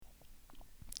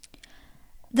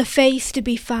The face to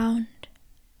be found.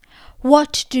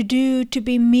 What to do to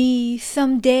be me?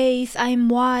 Some days I'm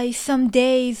wise, some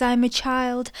days I'm a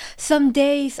child, some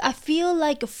days I feel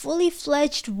like a fully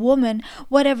fledged woman,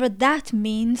 whatever that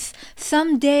means.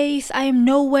 Some days I am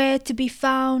nowhere to be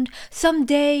found, some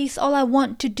days all I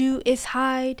want to do is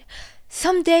hide.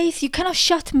 Some days you cannot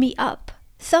shut me up.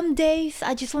 Some days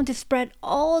I just want to spread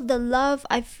all the love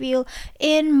I feel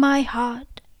in my heart.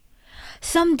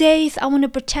 Some days I want to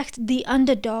protect the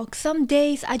underdog. Some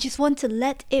days I just want to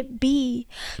let it be,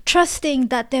 trusting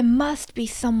that there must be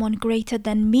someone greater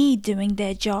than me doing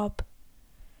their job.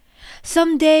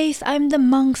 Some days I'm the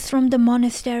monks from the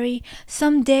monastery.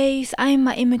 Some days I'm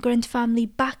my immigrant family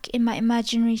back in my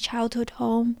imaginary childhood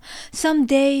home. Some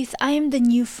days I am the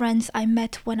new friends I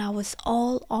met when I was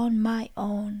all on my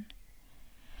own.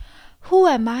 Who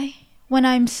am I when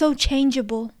I'm so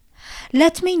changeable?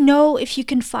 Let me know if you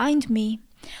can find me.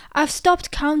 I've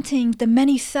stopped counting the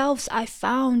many selves I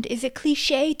found. Is it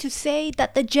cliche to say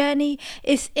that the journey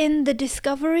is in the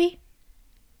discovery?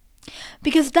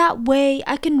 Because that way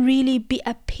I can really be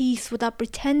at peace without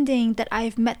pretending that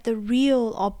I've met the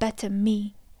real or better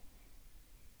me.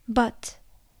 But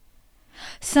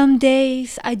some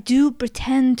days I do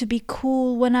pretend to be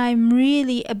cool when I'm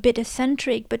really a bit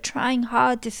eccentric but trying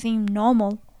hard to seem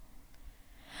normal.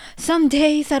 Some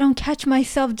days I don't catch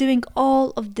myself doing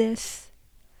all of this.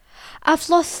 I've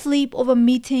lost sleep over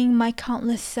meeting my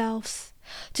countless selves,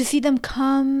 to see them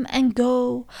come and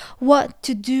go, what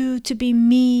to do to be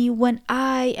me when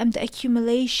I am the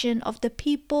accumulation of the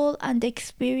people and the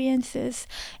experiences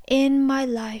in my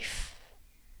life.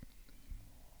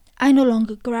 I no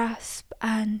longer grasp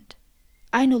and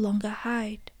I no longer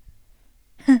hide,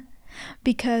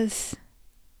 because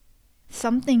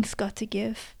something's got to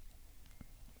give.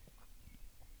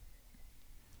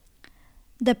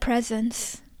 The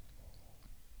presence.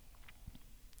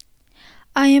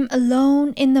 I am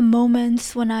alone in the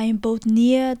moments when I am both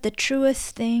near the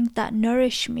truest thing that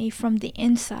nourish me from the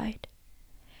inside.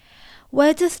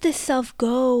 Where does this self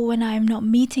go when I am not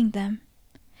meeting them?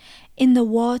 In the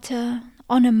water,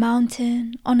 on a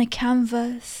mountain, on a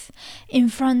canvas, in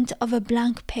front of a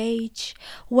blank page.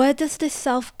 Where does this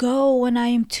self go when I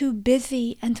am too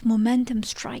busy and momentum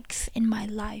strikes in my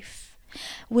life,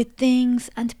 with things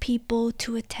and people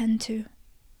to attend to?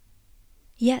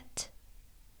 Yet,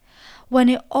 when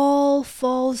it all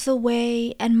falls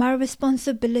away and my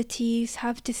responsibilities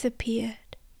have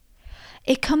disappeared,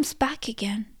 it comes back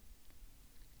again,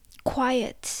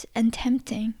 quiet and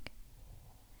tempting.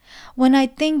 When I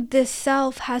think this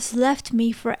self has left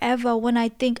me forever, when I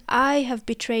think I have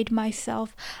betrayed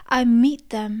myself, I meet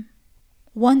them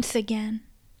once again.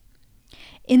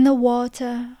 In the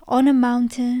water, on a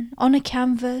mountain, on a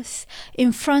canvas,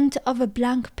 in front of a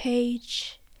blank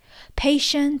page,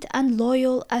 patient and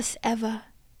loyal as ever.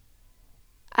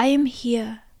 I am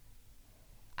here.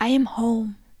 I am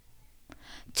home.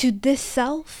 To this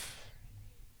self,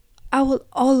 I will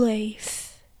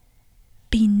always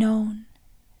be known.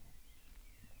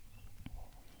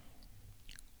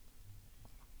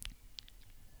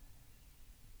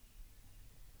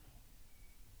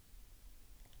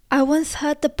 I once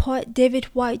heard the poet David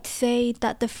Whyte say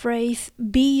that the phrase,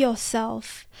 "be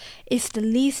yourself," is the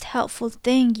least helpful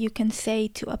thing you can say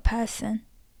to a person.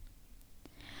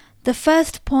 The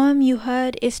first poem you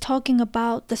heard is talking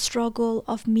about the struggle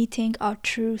of meeting our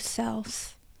true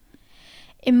selves.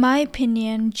 In my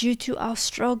opinion, due to our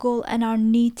struggle and our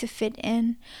need to fit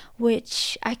in,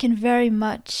 which I can very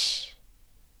much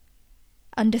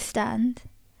understand,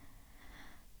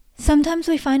 sometimes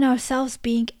we find ourselves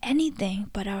being anything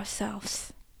but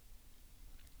ourselves.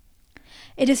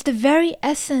 It is the very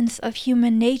essence of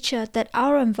human nature that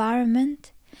our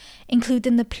environment,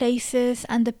 including the places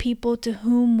and the people to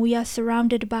whom we are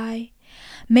surrounded by,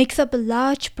 makes up a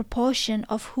large proportion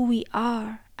of who we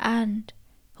are and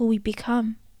who we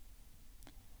become.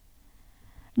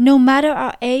 No matter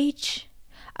our age,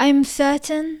 I am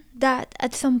certain that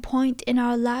at some point in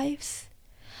our lives,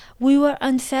 we were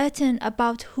uncertain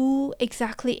about who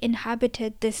exactly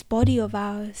inhabited this body of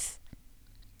ours.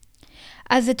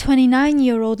 As a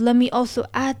 29-year-old, let me also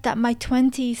add that my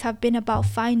 20s have been about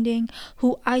finding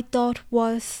who I thought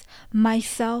was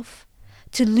myself,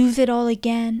 to lose it all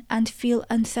again and feel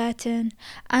uncertain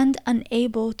and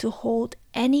unable to hold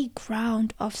any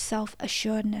ground of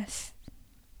self-assuredness.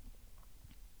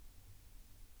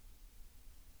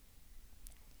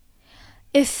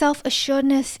 Is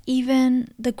self-assuredness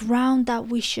even the ground that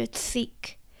we should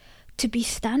seek to be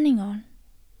standing on?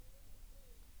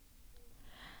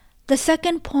 The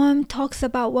second poem talks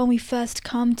about when we first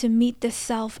come to meet the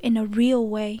self in a real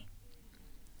way.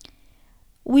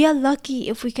 We are lucky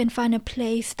if we can find a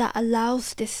place that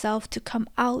allows this self to come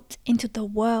out into the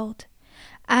world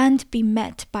and be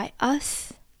met by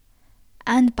us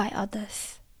and by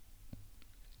others.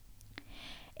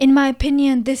 In my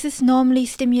opinion, this is normally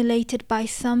stimulated by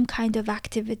some kind of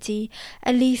activity.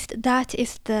 At least that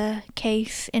is the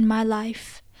case in my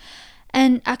life.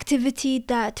 An activity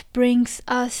that brings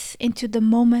us into the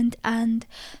moment and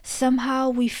somehow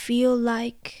we feel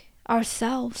like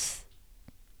ourselves.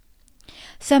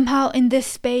 Somehow in this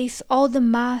space, all the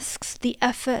masks, the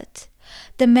effort,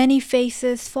 the many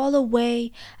faces fall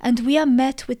away and we are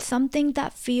met with something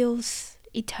that feels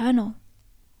eternal.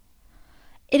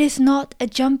 It is not a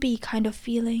jumpy kind of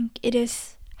feeling. It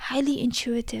is highly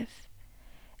intuitive.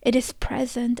 It is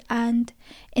present and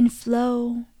in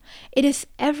flow. It is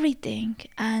everything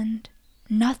and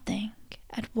nothing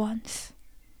at once.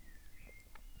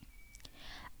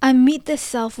 I meet this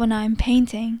self when I am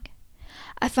painting.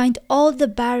 I find all the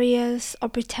barriers or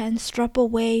pretence drop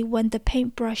away when the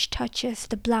paintbrush touches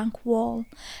the blank wall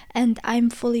and I'm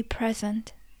fully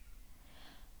present.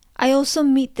 I also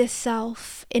meet this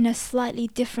self in a slightly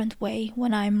different way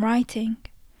when I am writing.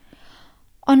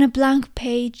 On a blank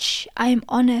page, I am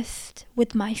honest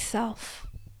with myself.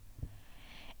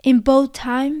 In both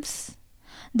times,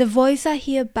 the voice I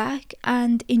hear back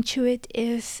and intuit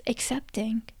is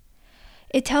accepting.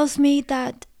 It tells me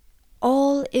that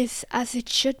all is as it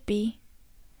should be.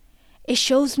 It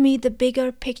shows me the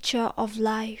bigger picture of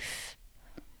life.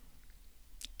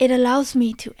 It allows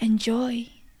me to enjoy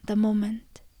the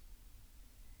moment.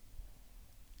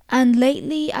 And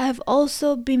lately, I have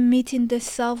also been meeting this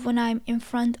self when I'm in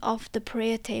front of the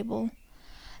prayer table,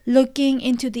 looking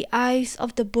into the eyes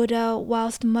of the Buddha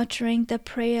whilst muttering the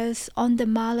prayers on the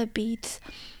mala beads.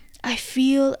 I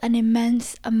feel an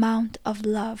immense amount of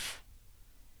love.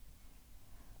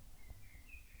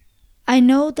 I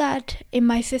know that in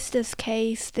my sister's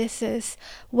case, this is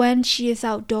when she is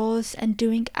outdoors and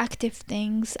doing active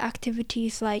things,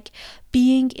 activities like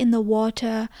being in the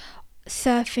water,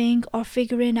 surfing, or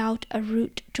figuring out a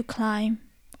route to climb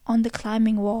on the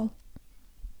climbing wall.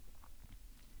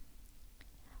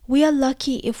 We are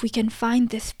lucky if we can find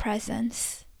this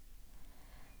presence.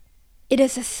 It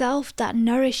is a self that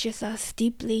nourishes us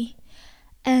deeply,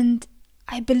 and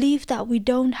I believe that we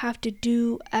don't have to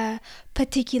do a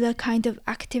particular kind of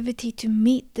activity to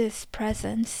meet this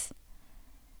presence.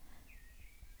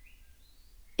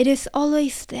 It is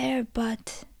always there,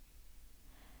 but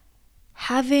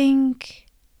having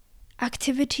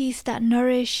activities that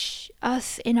nourish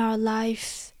us in our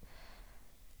lives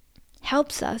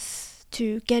helps us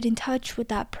to get in touch with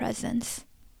that presence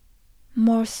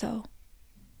more so.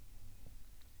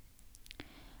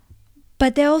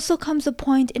 But there also comes a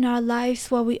point in our lives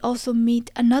where we also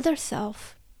meet another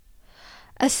self,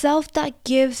 a self that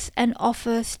gives and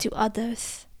offers to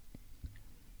others.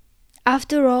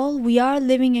 After all, we are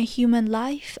living a human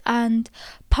life, and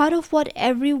part of what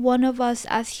every one of us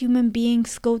as human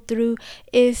beings go through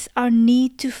is our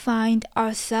need to find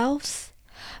ourselves,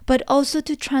 but also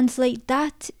to translate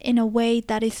that in a way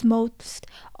that is most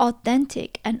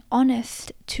authentic and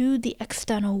honest to the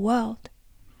external world.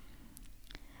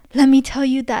 Let me tell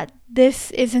you that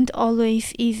this isn't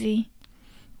always easy.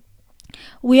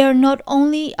 We are not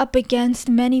only up against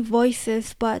many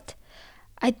voices, but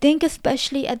I think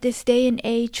especially at this day and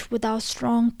age with our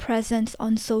strong presence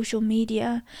on social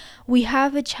media, we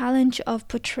have a challenge of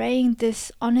portraying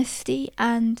this honesty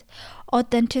and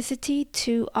authenticity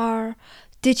to our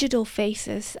digital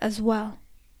faces as well.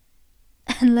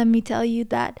 And let me tell you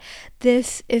that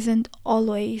this isn't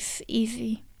always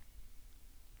easy.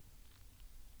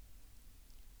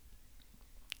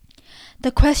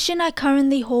 The question I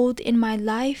currently hold in my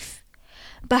life,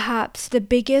 perhaps the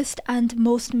biggest and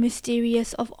most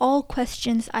mysterious of all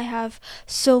questions I have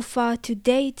so far to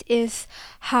date, is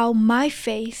how my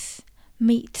face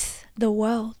meets the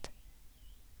world.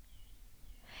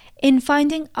 In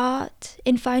finding art,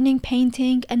 in finding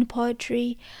painting and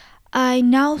poetry, I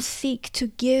now seek to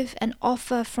give and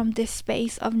offer from this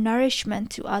space of nourishment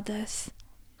to others.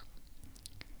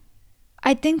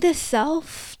 I think the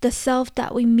self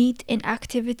that we meet in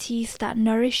activities that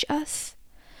nourish us,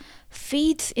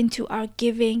 feeds into our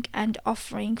giving and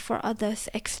offering for others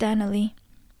externally.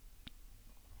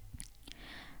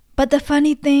 But the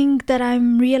funny thing that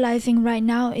I'm realizing right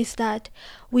now is that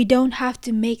we don't have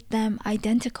to make them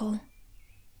identical.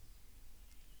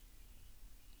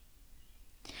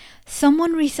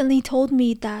 Someone recently told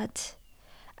me that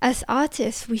as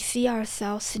artists, we see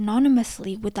ourselves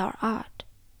synonymously with our art.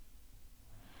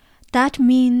 That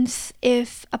means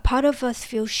if a part of us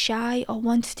feels shy or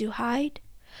wants to hide,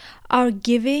 our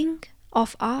giving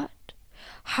of art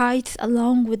hides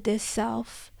along with this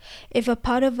self. If a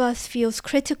part of us feels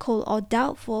critical or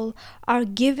doubtful, our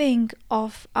giving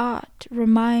of art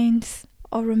remains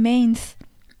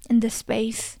in the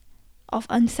space of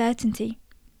uncertainty.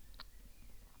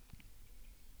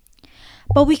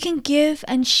 But we can give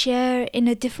and share in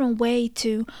a different way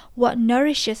to what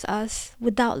nourishes us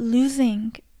without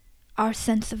losing our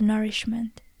sense of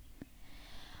nourishment.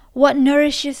 What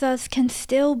nourishes us can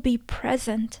still be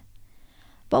present,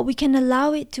 but we can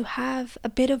allow it to have a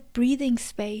bit of breathing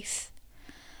space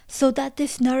so that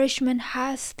this nourishment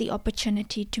has the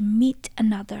opportunity to meet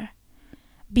another,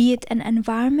 be it an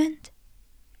environment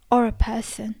or a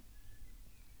person.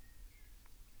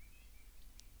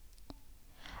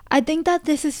 I think that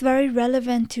this is very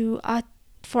relevant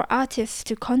for artists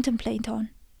to contemplate on,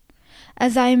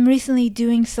 as I am recently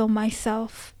doing so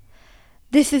myself.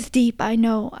 This is deep, I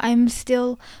know. I'm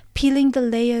still peeling the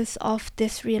layers of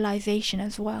this realization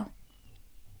as well.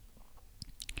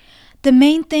 The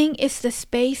main thing is the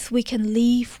space we can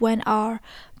leave when our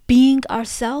being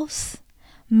ourselves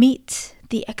meets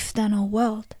the external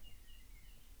world.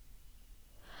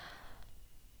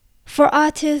 For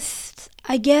artists,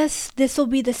 I guess this will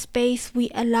be the space we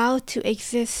allow to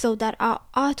exist so that our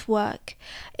artwork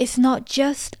is not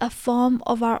just a form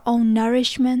of our own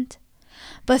nourishment,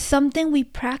 but something we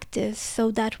practice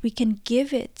so that we can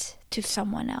give it to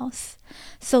someone else,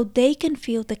 so they can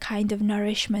feel the kind of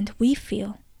nourishment we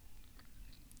feel.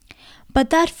 But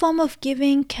that form of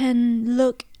giving can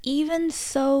look even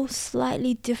so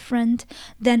slightly different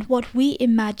than what we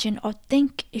imagine or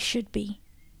think it should be.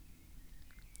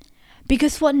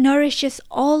 Because what nourishes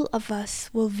all of us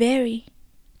will vary.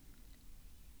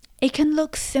 It can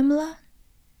look similar,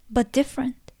 but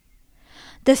different.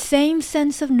 The same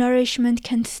sense of nourishment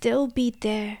can still be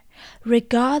there,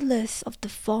 regardless of the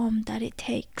form that it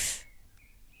takes.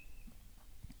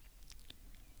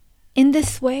 In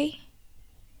this way,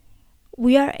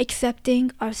 we are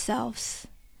accepting ourselves.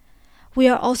 We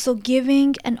are also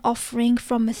giving and offering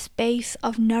from a space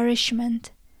of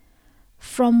nourishment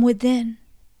from within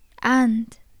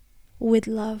and with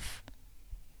love.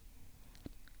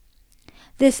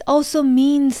 This also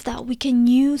means that we can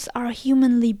use our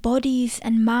humanly bodies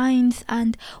and minds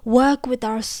and work with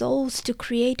our souls to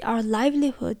create our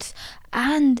livelihoods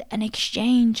and an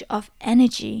exchange of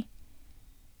energy.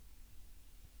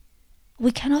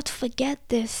 We cannot forget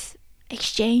this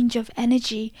exchange of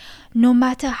energy, no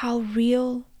matter how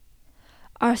real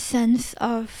our sense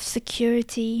of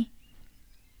security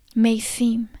may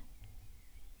seem.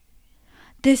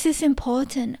 This is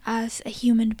important as a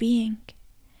human being.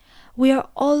 We are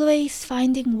always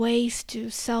finding ways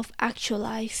to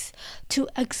self-actualize, to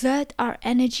exert our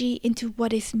energy into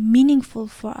what is meaningful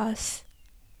for us.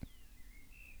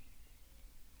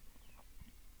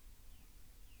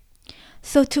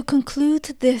 So to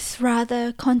conclude this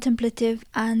rather contemplative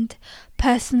and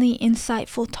personally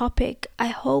insightful topic, I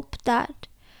hope that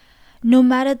no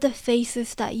matter the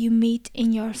faces that you meet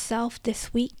in yourself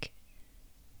this week,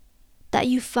 that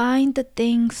you find the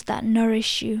things that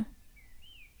nourish you.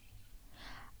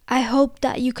 I hope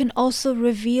that you can also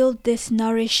reveal this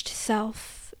nourished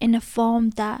self in a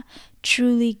form that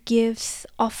truly gives,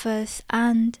 offers,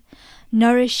 and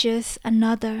nourishes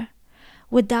another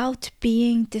without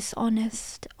being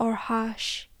dishonest or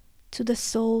harsh to the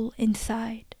soul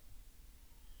inside.